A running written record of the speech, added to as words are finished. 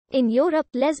In Europe,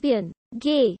 lesbian,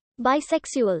 gay,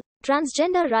 bisexual,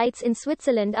 transgender rights in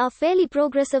Switzerland are fairly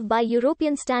progressive by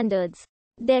European standards.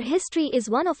 Their history is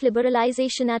one of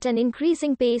liberalization at an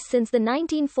increasing pace since the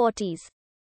 1940s.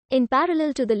 In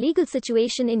parallel to the legal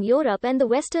situation in Europe and the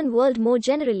Western world more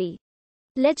generally,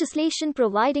 legislation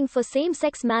providing for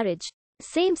same-sex marriage,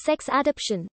 same-sex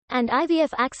adoption, and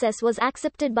IVF access was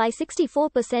accepted by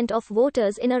 64% of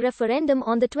voters in a referendum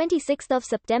on 26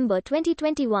 September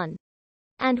 2021,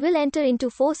 and will enter into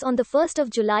force on 1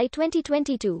 July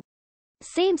 2022.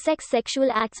 Same-sex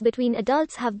sexual acts between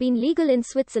adults have been legal in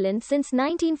Switzerland since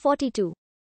 1942.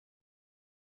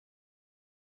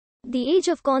 The age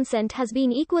of consent has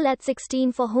been equal at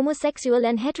 16 for homosexual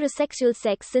and heterosexual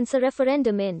sex since a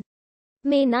referendum in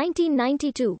May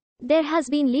 1992. There has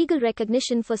been legal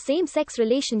recognition for same-sex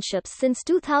relationships since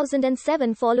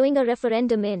 2007 following a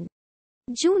referendum in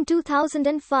June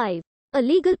 2005. A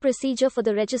legal procedure for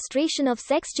the registration of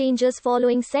sex changes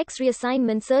following sex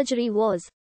reassignment surgery was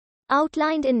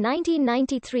outlined in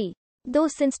 1993. Though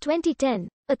since 2010,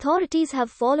 authorities have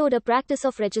followed a practice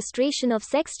of registration of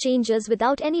sex changes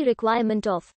without any requirement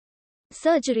of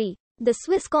surgery. The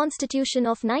Swiss Constitution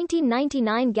of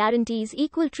 1999 guarantees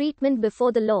equal treatment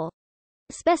before the law,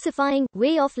 specifying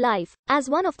way of life as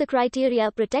one of the criteria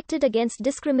protected against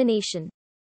discrimination.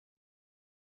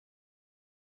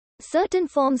 Certain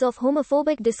forms of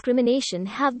homophobic discrimination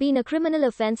have been a criminal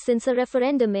offense since a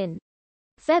referendum in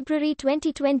February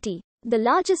 2020. The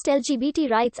largest LGBT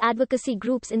rights advocacy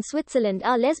groups in Switzerland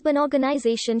are lesbian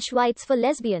organization Schweiz for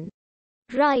Lesbian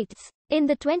Rights. In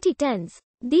the 2010s,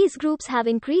 these groups have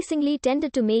increasingly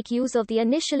tended to make use of the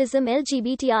initialism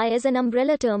LGBTI as an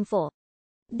umbrella term for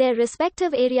their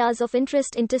respective areas of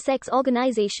interest. Intersex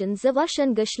organizations Zawusch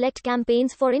and Geschlecht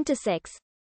campaigns for intersex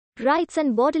rights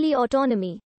and bodily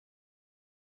autonomy.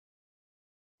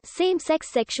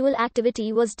 Same-sex sexual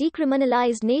activity was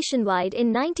decriminalized nationwide in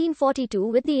 1942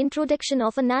 with the introduction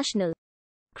of a national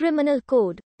criminal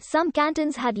code. Some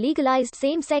cantons had legalized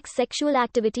same-sex sexual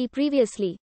activity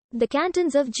previously. The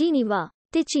cantons of Geneva,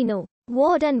 Ticino,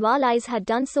 Vaud and Valais had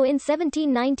done so in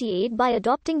 1798 by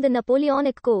adopting the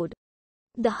Napoleonic Code.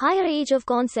 The higher age of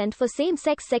consent for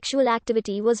same-sex sexual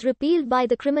activity was repealed by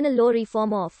the Criminal Law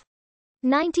Reform of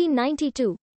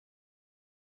 1992.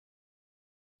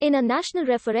 In a national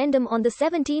referendum on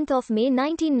 17 May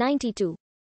 1992,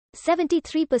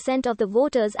 73% of the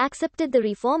voters accepted the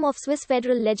reform of Swiss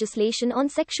federal legislation on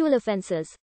sexual offences,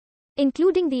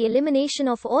 including the elimination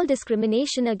of all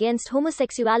discrimination against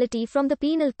homosexuality from the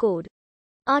Penal Code.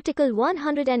 Article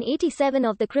 187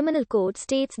 of the Criminal Code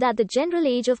states that the general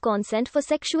age of consent for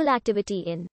sexual activity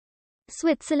in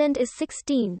Switzerland is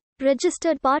 16.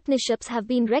 Registered partnerships have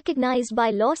been recognized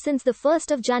by law since 1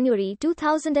 January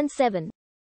 2007.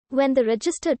 When the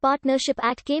Registered Partnership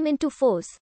Act came into force.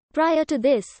 Prior to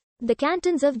this, the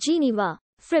cantons of Geneva,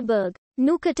 Fribourg,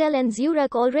 Neuchâtel and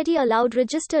Zurich already allowed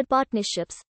registered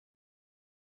partnerships.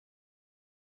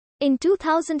 In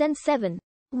 2007,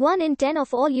 1 in 10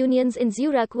 of all unions in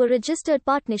Zurich were registered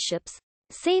partnerships.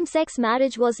 Same-sex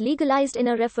marriage was legalized in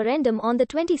a referendum on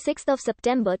 26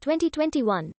 September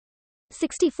 2021.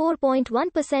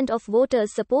 64.1% of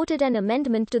voters supported an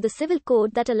amendment to the Civil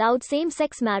Code that allowed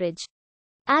same-sex marriage,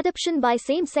 adoption by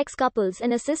same-sex couples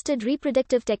and assisted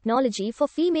reproductive technology for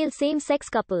female same-sex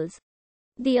couples.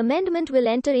 The amendment will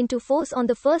enter into force on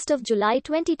 1 July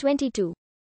 2022.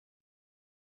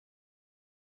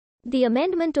 The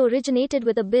amendment originated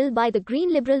with a bill by the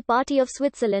Green Liberal Party of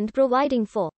Switzerland providing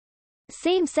for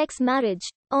same-sex marriage.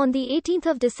 On 18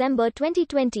 December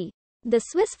 2020, the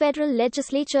Swiss Federal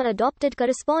Legislature adopted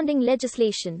corresponding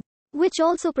legislation, which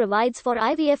also provides for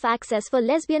IVF access for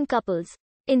lesbian couples.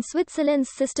 In Switzerland's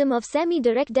system of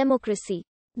semi-direct democracy,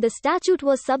 the statute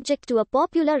was subject to a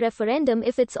popular referendum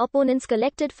if its opponents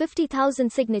collected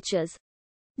 50,000 signatures,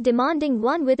 demanding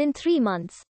one within 3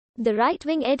 months. The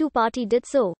right-wing Edu Party did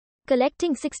so,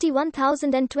 collecting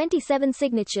 61,027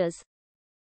 signatures.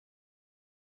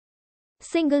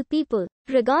 Single people,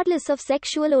 regardless of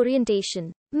sexual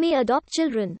orientation, may adopt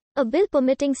children. A bill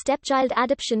permitting stepchild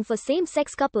adoption for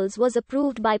same-sex couples was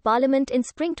approved by Parliament in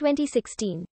spring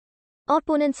 2016.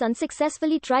 Opponents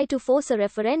unsuccessfully tried to force a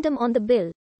referendum on the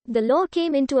bill. The law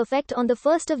came into effect on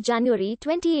 1 January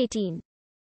 2018.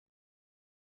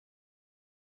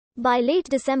 By late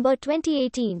December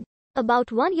 2018,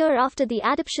 about 1 year after the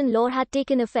adoption law had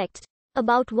taken effect,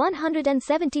 about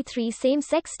 173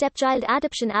 same-sex stepchild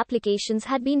adoption applications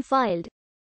had been filed.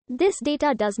 This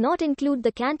data does not include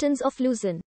the cantons of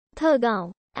Lucerne,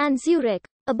 Thurgau, and Zurich.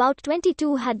 About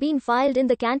 22 had been filed in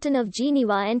the canton of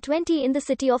Geneva and 20 in the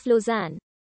city of Lausanne.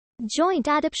 Joint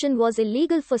adoption was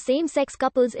illegal for same-sex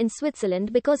couples in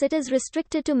Switzerland because it is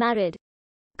restricted to married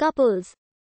couples.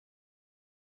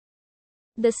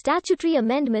 The statutory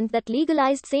amendment that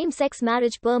legalized same-sex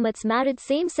marriage permits married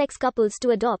same-sex couples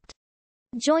to adopt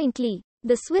jointly.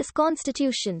 The Swiss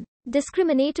Constitution.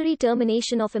 Discriminatory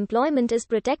termination of employment is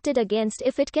protected against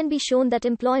if it can be shown that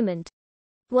employment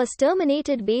was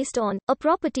terminated based on a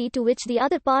property to which the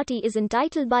other party is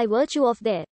entitled by virtue of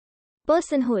their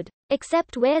personhood,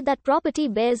 except where that property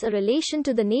bears a relation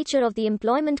to the nature of the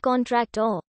employment contract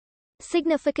or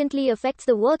significantly affects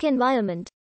the work environment.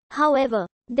 However,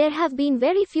 there have been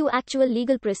very few actual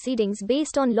legal proceedings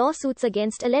based on lawsuits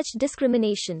against alleged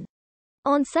discrimination.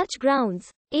 On such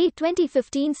grounds, a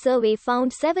 2015 survey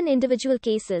found 7 individual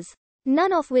cases,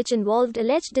 none of which involved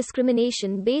alleged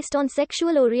discrimination based on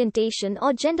sexual orientation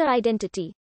or gender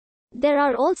identity. There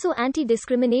are also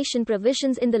anti-discrimination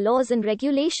provisions in the laws and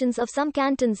regulations of some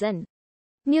cantons and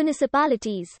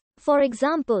municipalities. For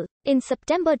example, in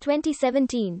September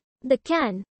 2017, the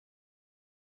Can.